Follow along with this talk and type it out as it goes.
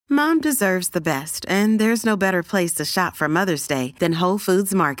Mom deserves the best, and there's no better place to shop for Mother's Day than Whole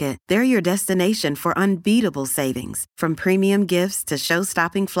Foods Market. They're your destination for unbeatable savings, from premium gifts to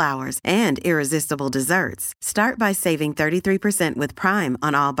show-stopping flowers and irresistible desserts. Start by saving 33% with Prime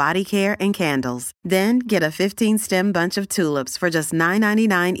on all body care and candles. Then get a 15-stem bunch of tulips for just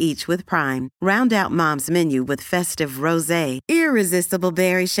 $9.99 each with Prime. Round out Mom's menu with festive rosé, irresistible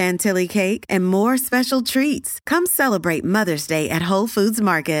berry chantilly cake, and more special treats. Come celebrate Mother's Day at Whole Foods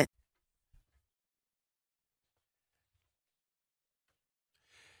Market.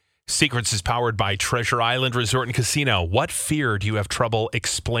 Secrets is powered by Treasure Island Resort and Casino. What fear do you have trouble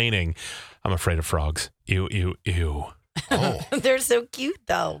explaining? I'm afraid of frogs. Ew, ew, ew. Oh. They're so cute,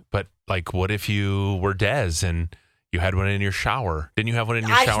 though. But, like, what if you were Des and you had one in your shower? Didn't you have one in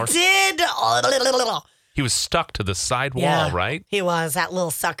your shower? I did. He was stuck to the side wall, right? He was, that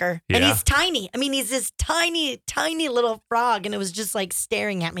little sucker. Yeah. And he's tiny. I mean, he's this tiny, tiny little frog. And it was just like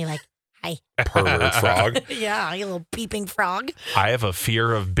staring at me like, hi. Pervert frog. Yeah, you little peeping frog. I have a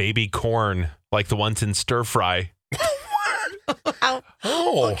fear of baby corn, like the ones in stir fry.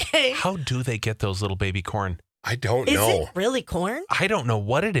 Okay. How do they get those little baby corn? I don't Is know. it really corn? I don't know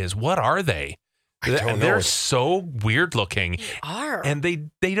what it is. What are they? I don't know. They're so weird looking. They are. And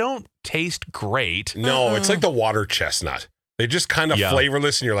they don't taste great. No, it's like the water chestnut. They just kind of Yeah.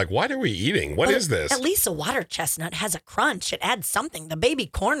 flavorless, and you're like, what are we eating? What is this? At least a water chestnut has a crunch. It adds something. The baby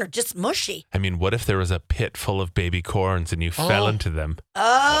corn are just mushy. I mean, what if there was a pit full of baby corns and you fell into them?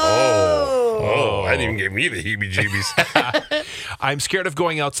 Oh, that even gave me the heebie-jeebies. I'm scared of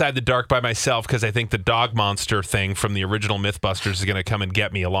going outside the dark by myself because I think the dog monster thing from the original Mythbusters is going to come and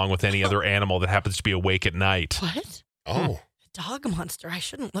get me along with any other animal that happens to be awake at night. What? Oh. Dog monster. I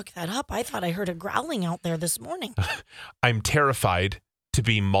shouldn't look that up. I thought I heard a growling out there this morning. I'm terrified to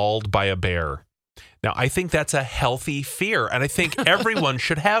be mauled by a bear. Now, I think that's a healthy fear, and I think everyone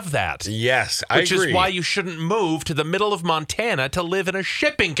should have that. Yes, I Which agree. is why you shouldn't move to the middle of Montana to live in a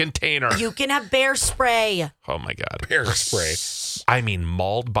shipping container. You can have bear spray. Oh, my God. Bear spray. I mean,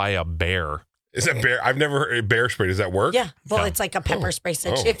 mauled by a bear. Is that bear? I've never heard bear spray. Does that work? Yeah. Well, No. it's like a pepper spray.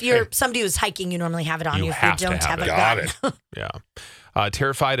 So Oh, if you're okay. somebody who's hiking, you normally have it on You you. If have you to don't have have it. a Got gun. it. Yeah.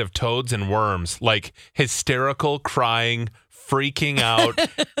 Terrified of toads and worms. Like hysterical, crying, freaking out,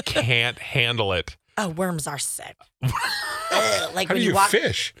 can't handle it. Oh, worms are sick. Like How when do you walk.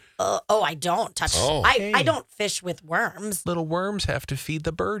 fish? I don't touch. Oh. I don't fish with worms. Little worms have to feed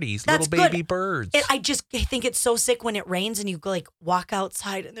the birdies, That's little baby good. birds. I think it's so sick when it rains and you go like walk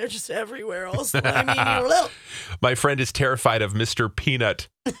outside and they're just everywhere else. I mean, you're little. My friend is terrified of Mr. Peanut.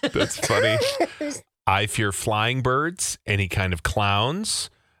 That's funny. I fear flying birds, any kind of clowns,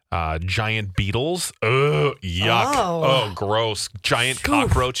 giant beetles. Ugh, yuck. Oh. Oh, gross. Giant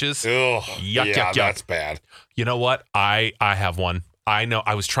cockroaches. Ugh. Yuck, yeah, yuck, yuck. that's bad. You know what? I have one. I know.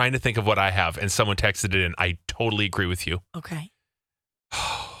 I was trying to think of what I have, and someone texted it in. I totally agree with you. Okay.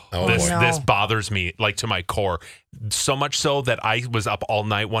 Oh, this boy. no. this bothers me like to my core. So much so that I was up all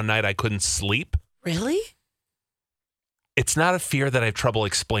night one night. I couldn't sleep. Really? It's not a fear that I have trouble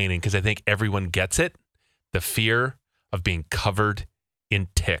explaining because I think everyone gets it. The fear of being covered in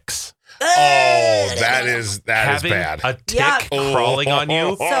ticks. Oh, that is Having bad. a tick Yuck. crawling on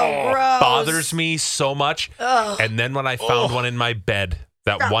you So gross. bothers me so much. Ugh. And then when I found one in my bed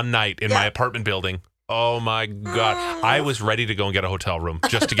that one night in my apartment building, oh my God, I was ready to go and get a hotel room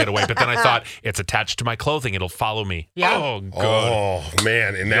just to get away. But then I thought it's attached to my clothing. It'll follow me. Yeah. Oh, good. Oh,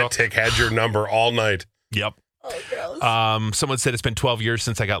 man. And that Yup. tick had your number all night. Yep. Oh, gross. Someone said it's been 12 years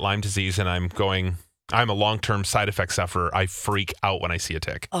since I got Lyme disease, and I'm a long-term side effect sufferer. I freak out when I see a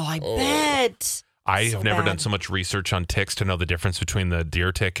tick. Oh, I bet. I So have never done bad. so much research on ticks to know the difference between the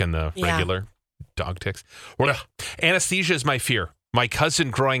deer tick and the Yeah. regular dog ticks. Well, anesthesia is my fear. My cousin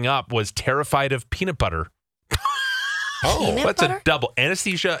growing up was terrified of peanut butter. Oh, Peanut That's butter? a double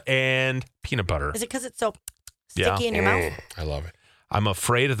anesthesia and peanut butter. Is it because it's so Yeah. sticky in your mouth? I love it. I'm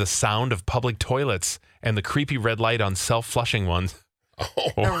afraid of the sound of public toilets and the creepy red light on self-flushing ones.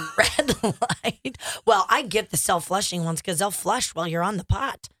 Oh, The red light. Well, I get the self-flushing ones because they'll flush while you're on the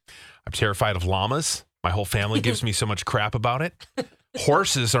pot. I'm terrified of llamas. My whole family gives me so much crap about it.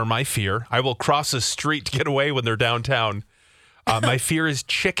 Horses are my fear. I will cross a street to get away when they're downtown. My fear is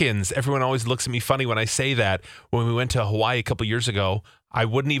chickens. Everyone always looks at me funny when I say that. When we went to Hawaii a couple years ago, I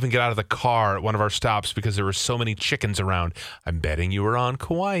wouldn't even get out of the car at one of our stops because there were so many chickens around. I'm betting you were on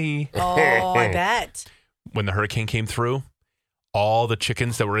Kauai. Oh, I bet. When the hurricane came through, all the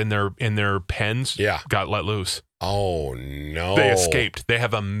chickens that were in their pens got let loose. Oh, no. They escaped. They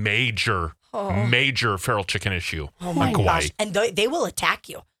have a major feral chicken issue Oh my on Kauai. gosh. And they will attack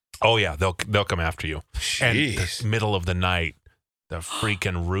you. Oh yeah, they'll come after you. And Jeez. the middle of the night, The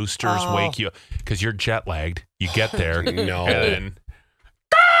freaking roosters wake you because you're jet lagged. You get there. No. And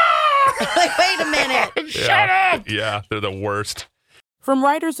Like, wait a minute. Shut up. Yeah, they're the worst. From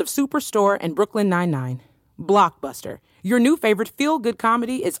writers of Superstore and Brooklyn Nine-Nine, Blockbuster, your new favorite feel-good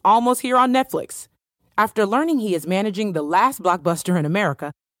comedy is almost here on Netflix. After learning he is managing the last blockbuster in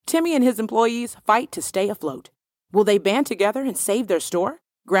America, Timmy and his employees fight to stay afloat. Will they band together and save their store?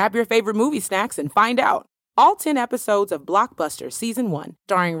 Grab your favorite movie snacks and find out. All 10 episodes of Blockbuster Season 1,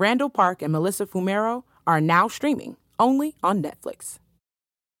 starring Randall Park and Melissa Fumero, are now streaming only on Netflix.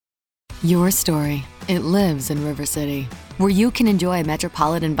 Your story. It lives in River City, where you can enjoy a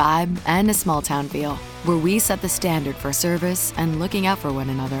metropolitan vibe and a small town feel, where we set the standard for service and looking out for one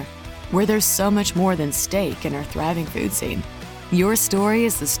another, where there's so much more than steak in our thriving food scene. Your story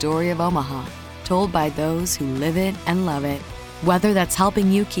is the story of Omaha, told by those who live it and love it. Whether that's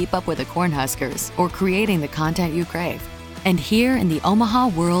helping you keep up with the Cornhuskers or creating the content you crave. And here in the Omaha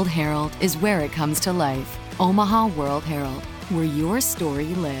World Herald is where it comes to life. Omaha World Herald, where your story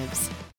lives.